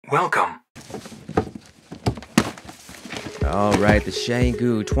Welcome. All right, the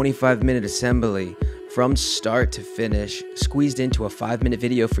Shuanghua 25-minute assembly from start to finish, squeezed into a 5-minute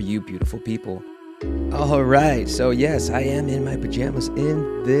video for you beautiful people. All right, so yes, I am in my pajamas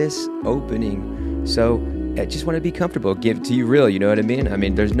in this opening. So I just want to be comfortable, give it to you real, you know what I mean? I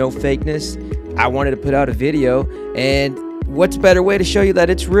mean, there's no fakeness. I wanted to put out a video, and what's a better way to show you that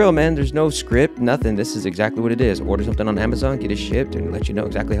it's real, man? There's no script, nothing. This is exactly what it is. Order something on Amazon, get it shipped, and let you know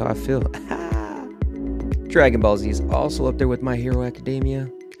exactly how I feel. Dragon Ball Z is also up there with My Hero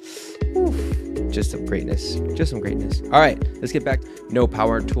Academia. Oof. Just some greatness. Just some greatness. All right, let's get back. No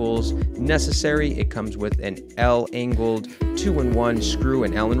power tools necessary. It comes with an L-angled 2-in-1 screw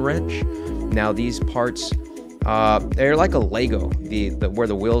and Allen wrench. Now these parts, they're like a Lego. Where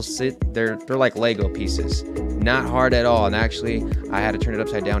the wheels sit, they're like Lego pieces. Not hard at all. And actually, I had to turn it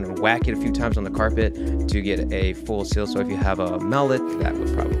upside down and whack it a few times on the carpet to get a full seal. So if you have a mallet, that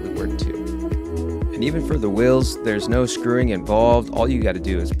would probably work too. And even for the wheels, there's no screwing involved. All you got to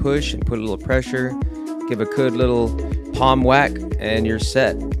do is push and put a little pressure, give a good little palm whack, and you're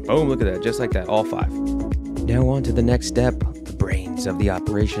set. Boom, look at that, just like that, all 5. Now on to the next step, the brains of the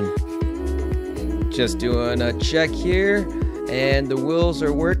operation. Just doing a check here, and the wheels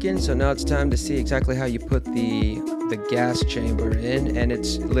are working, so now it's time to see exactly how you put the gas chamber in, and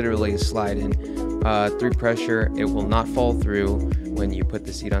it's literally a slide in. Through pressure, it will not fall through when you put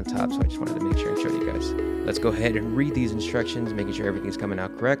the seat on top, so I just wanted to make sure and show you guys. Let's go ahead and read these instructions, making sure everything's coming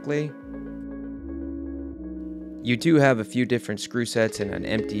out correctly. You do have a few different screw sets in an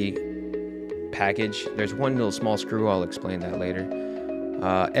empty package. There's one little small screw, I'll explain that later.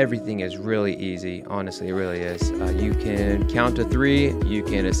 Everything is really easy, honestly, it really is. You can count to 3, you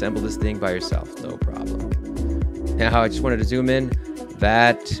can assemble this thing by yourself, no problem. Now I just wanted to zoom in.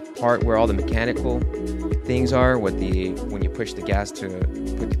 That part where all the mechanical things are, when you push the gas to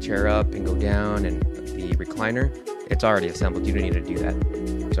put the chair up and go down, and the recliner, it's already assembled. You don't need to do that.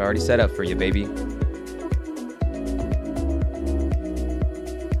 It's already set up for you, baby.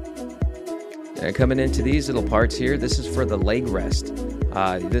 And coming into these little parts here, this is for the leg rest.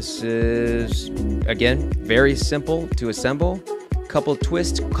 This is, again, very simple to assemble. Couple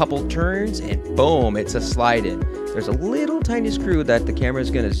twists, couple turns, and boom, it's a slide in. There's a little tiny screw that the camera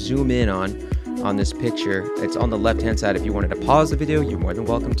is going to zoom in on this picture. It's on the left hand side. If you wanted to pause the video, you're more than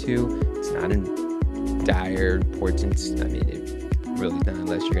welcome to. It's not in dire importance. I mean, it really not,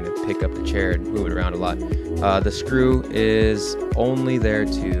 unless you're going to pick up the chair and move it around a lot. The screw is only there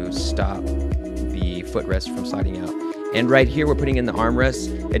to stop the footrest from sliding out. And right here, we're putting in the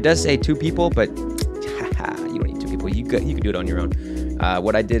armrest. It does say 2 people, but you don't need 2 people. You can do it on your own.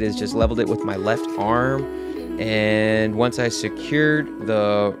 What I did is just leveled it with my left arm, and once I secured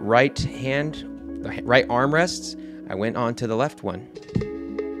the right armrests, I went on to the left one.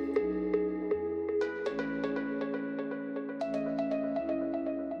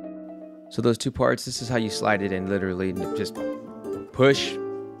 So those 2 parts, this is how you slide it in, literally. Just push,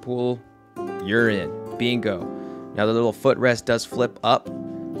 pull, you're in. Bingo. Now the little footrest does flip up.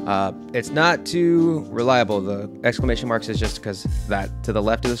 It's not too reliable. The exclamation marks is just because that to the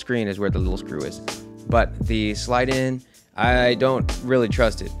left of the screen is where the little screw is. But the slide in, I don't really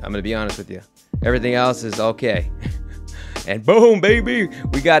trust it. I'm gonna be honest with you. Everything else is okay. And boom, baby,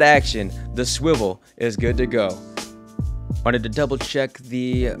 we got action. The swivel is good to go. Wanted to double check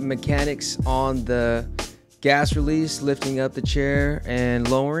the mechanics on the gas release, lifting up the chair and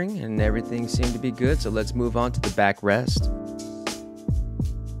lowering, and everything seemed to be good. So let's move on to the backrest.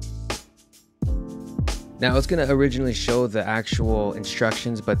 Now I was gonna originally show the actual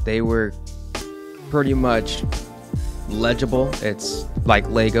instructions, but they were pretty much legible. It's like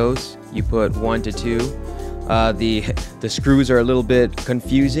Legos. You put 1 to 2. The screws are a little bit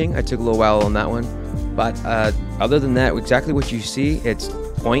confusing. I took a little while on that one, but other than that, exactly what you see. It's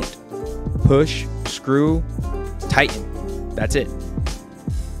point, push, screw, tighten. That's it.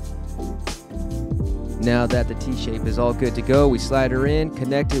 Now that the T-shape is all good to go, we slide her in,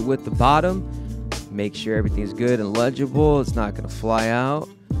 connect it with the bottom, make sure everything's good and legible. It's not gonna fly out.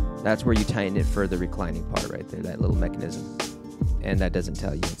 That's where you tighten it for the reclining part right there, that little mechanism. And that doesn't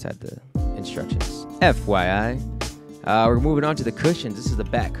tell you inside the instructions. FYI. We're moving on to the cushions. This is the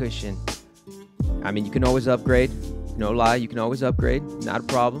back cushion. I mean, you can always upgrade. No lie, you can always upgrade. Not a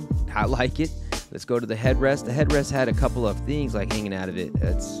problem. I like it. Let's go to the headrest. The headrest had a couple of things like hanging out of it.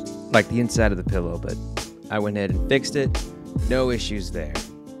 It's like the inside of the pillow, but I went ahead and fixed it. No issues there.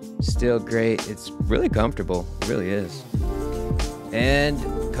 Still great. It's really comfortable. It really is. And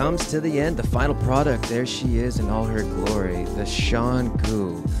comes to the end, the final product. There she is in all her glory, the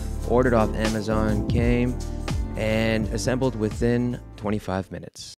Shuanghua. Ordered off Amazon, came and assembled within 25 minutes.